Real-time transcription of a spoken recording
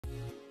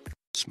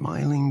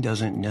Smiling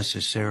doesn't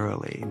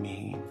necessarily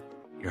mean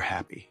you're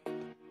happy.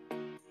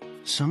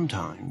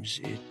 Sometimes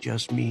it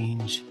just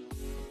means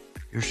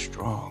you're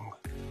strong.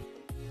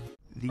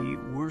 The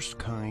worst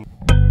kind.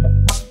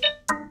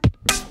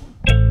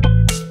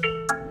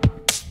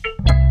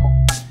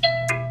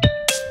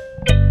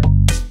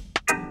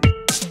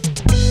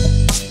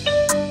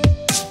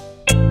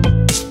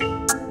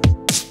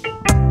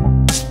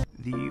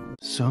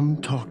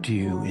 Some talk to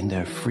you in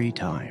their free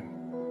time,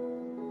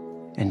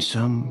 and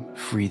some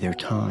free their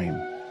time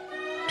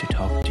to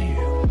talk to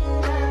you.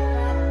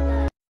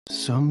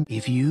 Some,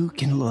 if you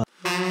can love.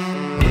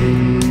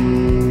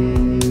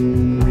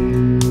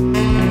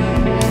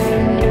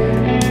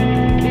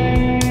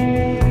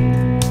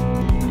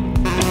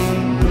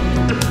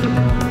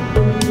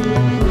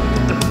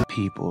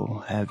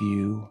 People have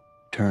you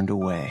turned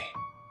away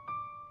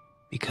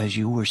because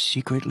you were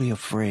secretly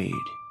afraid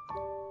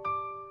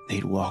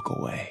they'd walk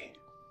away.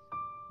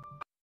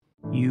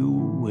 You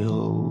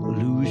will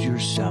lose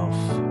yourself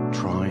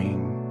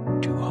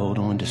trying to hold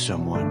on to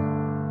someone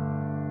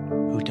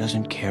who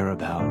doesn't care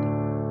about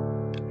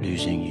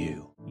losing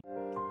you.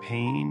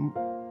 Pain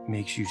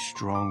makes you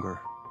stronger.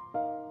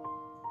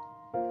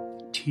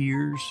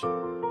 Tears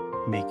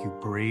make you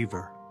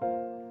braver.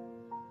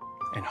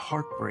 And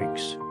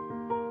heartbreaks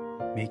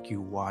make you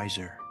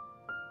wiser.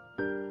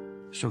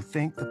 So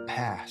thank the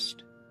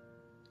past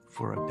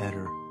for a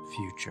better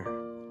future.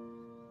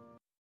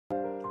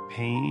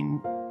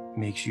 Pain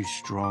makes you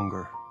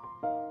stronger.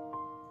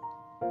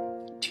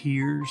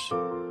 Tears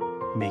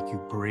make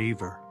you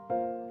braver.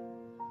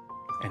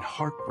 And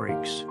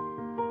heartbreaks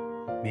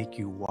make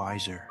you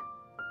wiser.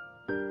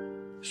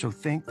 So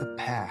thank the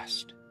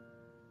past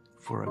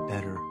for a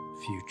better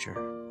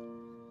future.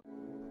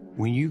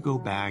 When you go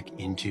back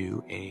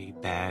into a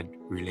bad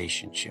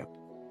relationship,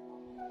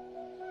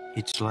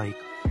 it's like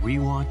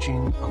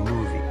rewatching a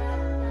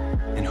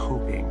movie and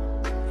hoping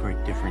for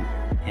a different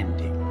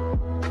ending.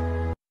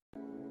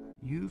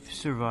 You've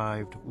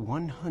survived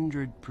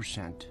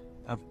 100%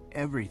 of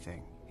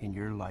everything in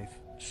your life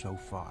so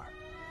far.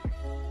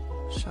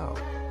 So,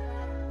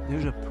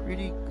 there's a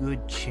pretty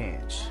good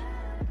chance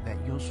that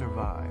you'll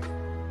survive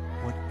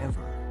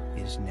whatever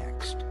is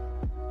next.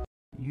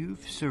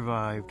 You've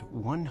survived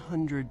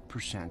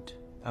 100%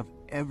 of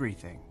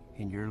everything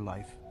in your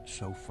life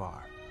so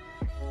far.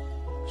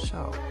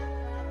 So,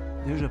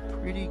 there's a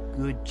pretty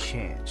good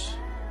chance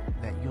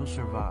that you'll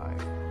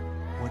survive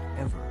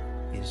whatever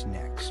is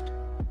next.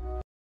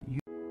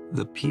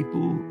 The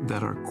people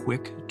that are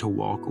quick to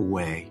walk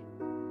away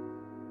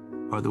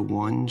are the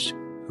ones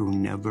who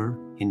never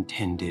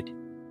intended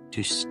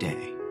to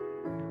stay.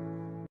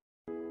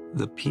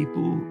 The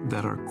people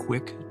that are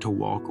quick to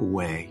walk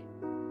away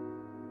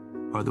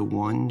are the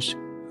ones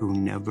who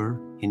never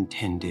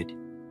intended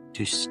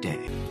to stay.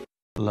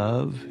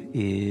 Love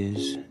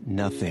is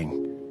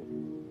nothing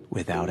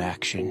without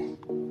action.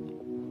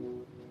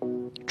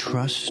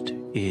 Trust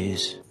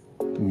is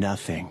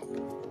nothing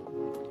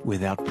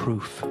without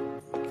proof.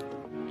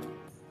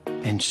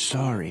 And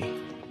sorry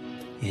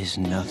is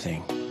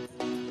nothing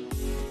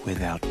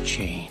without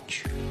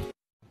change.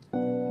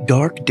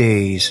 Dark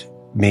days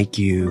make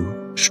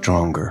you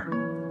stronger.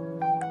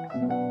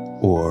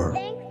 Or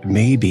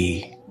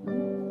maybe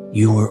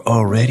you were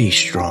already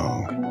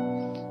strong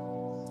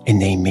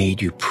and they made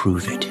you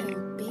prove it.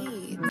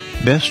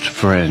 Best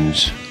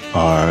friends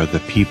are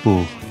the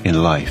people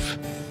in life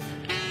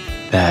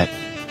that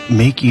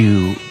make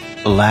you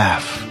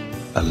laugh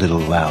a little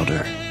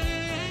louder,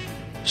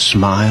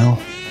 smile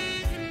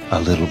a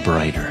little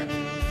brighter,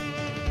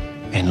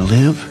 and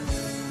live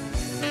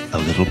a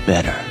little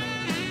better.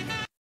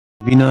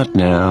 Maybe not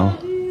now,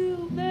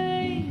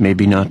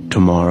 maybe not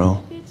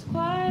tomorrow,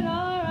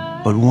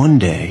 but one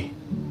day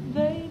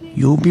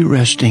you'll be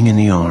resting in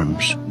the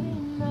arms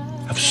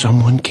of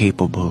someone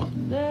capable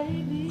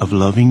of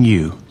loving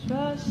you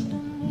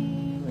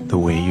the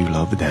way you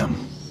love them.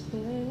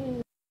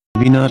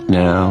 Maybe not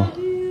now,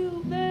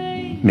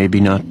 maybe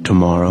not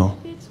tomorrow,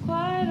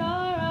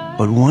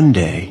 but one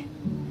day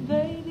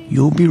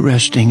you'll be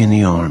resting in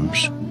the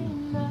arms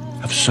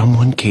of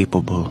someone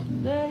capable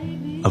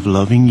of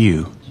loving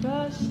you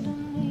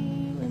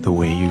the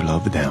way you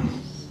love them.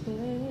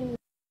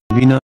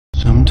 Maybe not.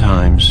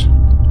 Sometimes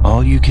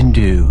all you can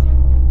do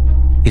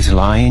is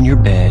lie in your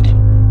bed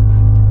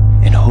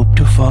and hope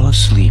to fall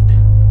asleep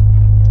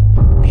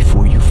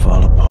before you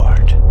fall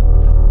apart.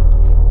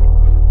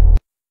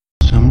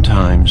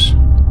 Sometimes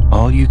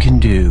all you can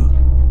do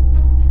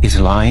is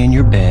lie in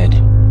your bed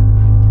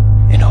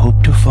and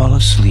hope to fall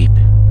asleep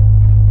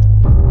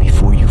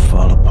before you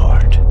fall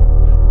apart.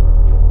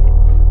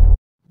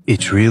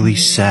 It's really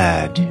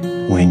sad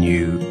when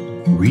you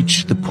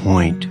reach the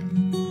point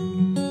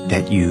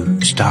that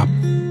you stop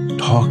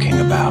talking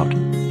about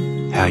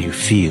how you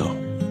feel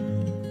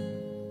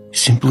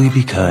simply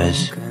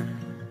because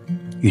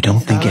you don't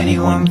think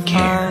anyone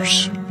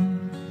cares.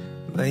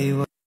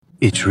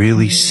 It's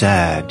really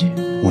sad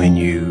when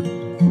you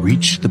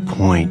reach the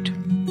point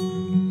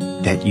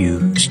that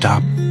you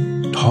stop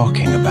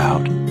talking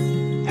about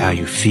how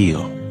you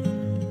feel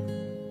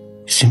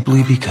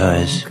simply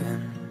because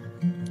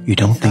you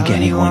don't think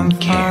anyone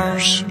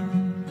cares.